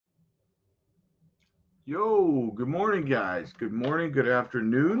Yo, good morning, guys. Good morning, good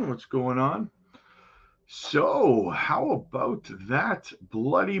afternoon. What's going on? So, how about that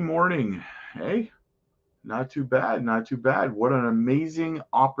bloody morning? Hey, not too bad, not too bad. What an amazing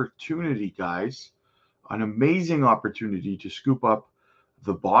opportunity, guys. An amazing opportunity to scoop up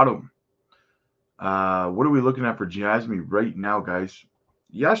the bottom. What are we looking at for Jasmy right now, guys?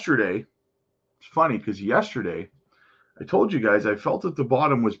 Yesterday, it's funny because yesterday I told you guys I felt that the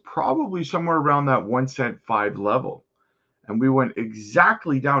bottom was probably somewhere around that 1 cent 5 level. And we went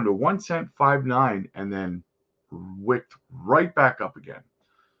exactly down to 1 cent 5.9 and then wicked right back up again.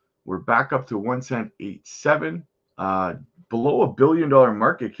 We're back up to 1 cent 8.7, below $1 billion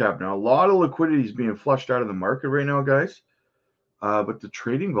market cap now. A lot of liquidity is being flushed out of the market right now, guys. But the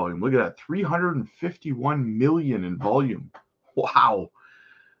trading volume, look at that, 351 million in volume. Wow.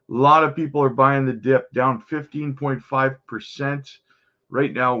 A lot of people are buying the dip, down 15.5%.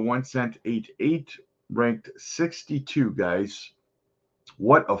 Right now, 1 cent 8.8, ranked 62, guys.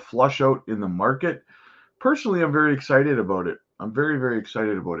 What a flush out in the market. Personally, I'm very excited about it. I'm very, very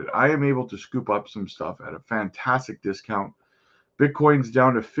excited about it. I am able to scoop up some stuff at a fantastic discount. Bitcoin's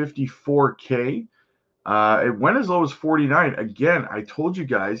down to 54K. It went as low as 49. Again, I told you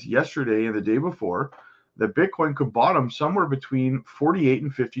guys yesterday and the day before that Bitcoin could bottom somewhere between 48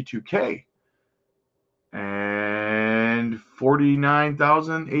 and 52K. And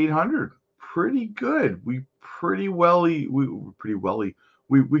 49,800. Pretty good. We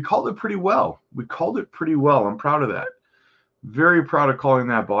called it pretty well. We called it pretty well. I'm proud of that. Very proud of calling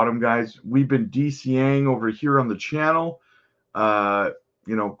that bottom, guys. We've been DCAing over here on the channel,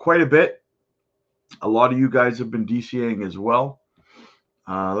 quite a bit. A lot of you guys have been DCAing as well.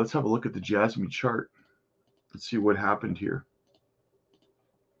 Let's have a look at the JASMY chart. Let's see what happened here.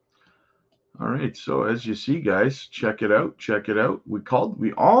 All right, so as you see, guys, check it out. Check it out.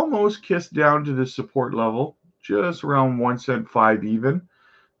 We almost kissed down to the support level, just around 1 cent 5 even.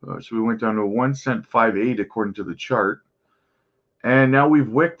 So we went down to 1 cent 5.8 according to the chart. And now we've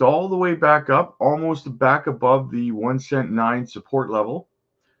wicked all the way back up, almost back above the 1 cent 9 support level.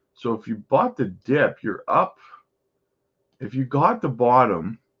 So if you bought the dip, you're up. If you got the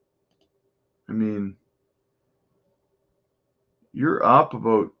bottom, I mean, you're up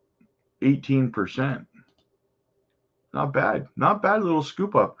about 18%. Not bad. Not bad little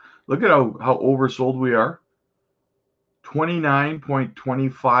scoop up. Look at how oversold we are.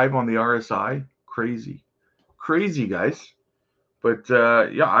 29.25 on the RSI. Crazy. Crazy, guys. But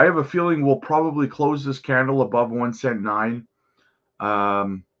yeah, I have a feeling we'll probably close this candle above 1 cent 9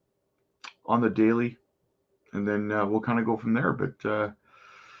 on the daily. And then we'll kind of go from there. But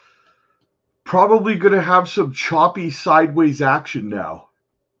probably going to have some choppy sideways action now.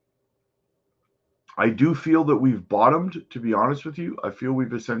 I do feel that we've bottomed, to be honest with you. I feel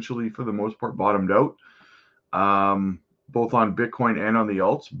we've essentially, for the most part, bottomed out, both on Bitcoin and on the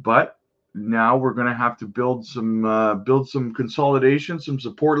alts. But now we're going to have to build some consolidation, some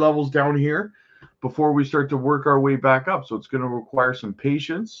support levels down here before we start to work our way back up. So it's going to require some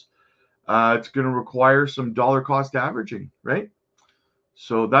patience. It's going to require some dollar cost averaging, right?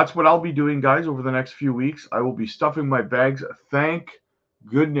 So that's what I'll be doing, guys, over the next few weeks. I will be stuffing my bags. Thank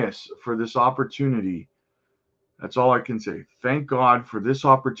goodness for this opportunity. That's all I can say. Thank God for this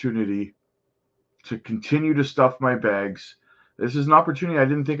opportunity to continue to stuff my bags. This is an opportunity I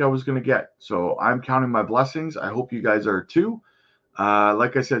didn't think I was going to get. So I'm counting my blessings. I hope you guys are too.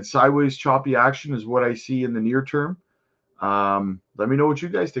 Like I said, sideways choppy action is what I see in the near term. Let me know what you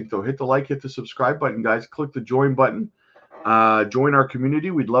guys think, though. Hit the like, hit the subscribe button, guys. Click the join button. Join our community.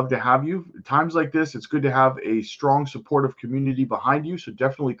 We'd love to have you. At times like this, it's good to have a strong, supportive community behind you. So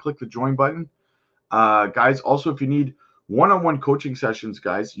definitely click the join button. Guys, also, if you need one-on-one coaching sessions,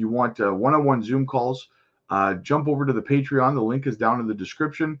 guys, you want one-on-one Zoom calls, jump over to the Patreon. The link is down in the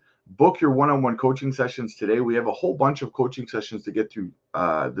description. Book your one-on-one coaching sessions today. We have a whole bunch of coaching sessions to get through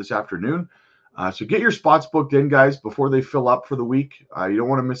this afternoon. So get your spots booked in, guys, before they fill up for the week. You don't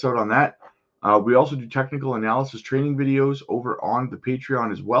want to miss out on that. We also do technical analysis training videos over on the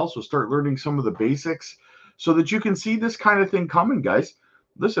Patreon as well. So start learning some of the basics so that you can see this kind of thing coming, guys.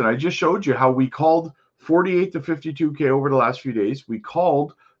 Listen, I just showed you how we called 48 to 52K over the last few days. We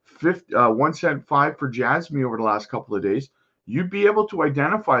called 1 cent 5 for JASMY over the last couple of days. You'd be able to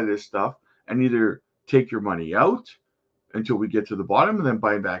identify this stuff and either take your money out until we get to the bottom and then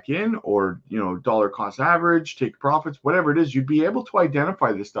buy back in, or, dollar cost average, take profits, whatever it is. You'd be able to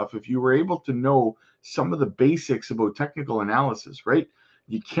identify this stuff if you were able to know some of the basics about technical analysis, right?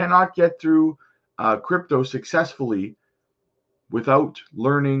 You cannot get through crypto successfully without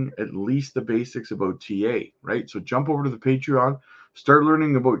learning at least the basics about TA, right? So jump over to the Patreon, start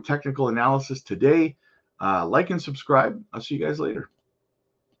learning about technical analysis today. Like and subscribe. I'll see you guys later.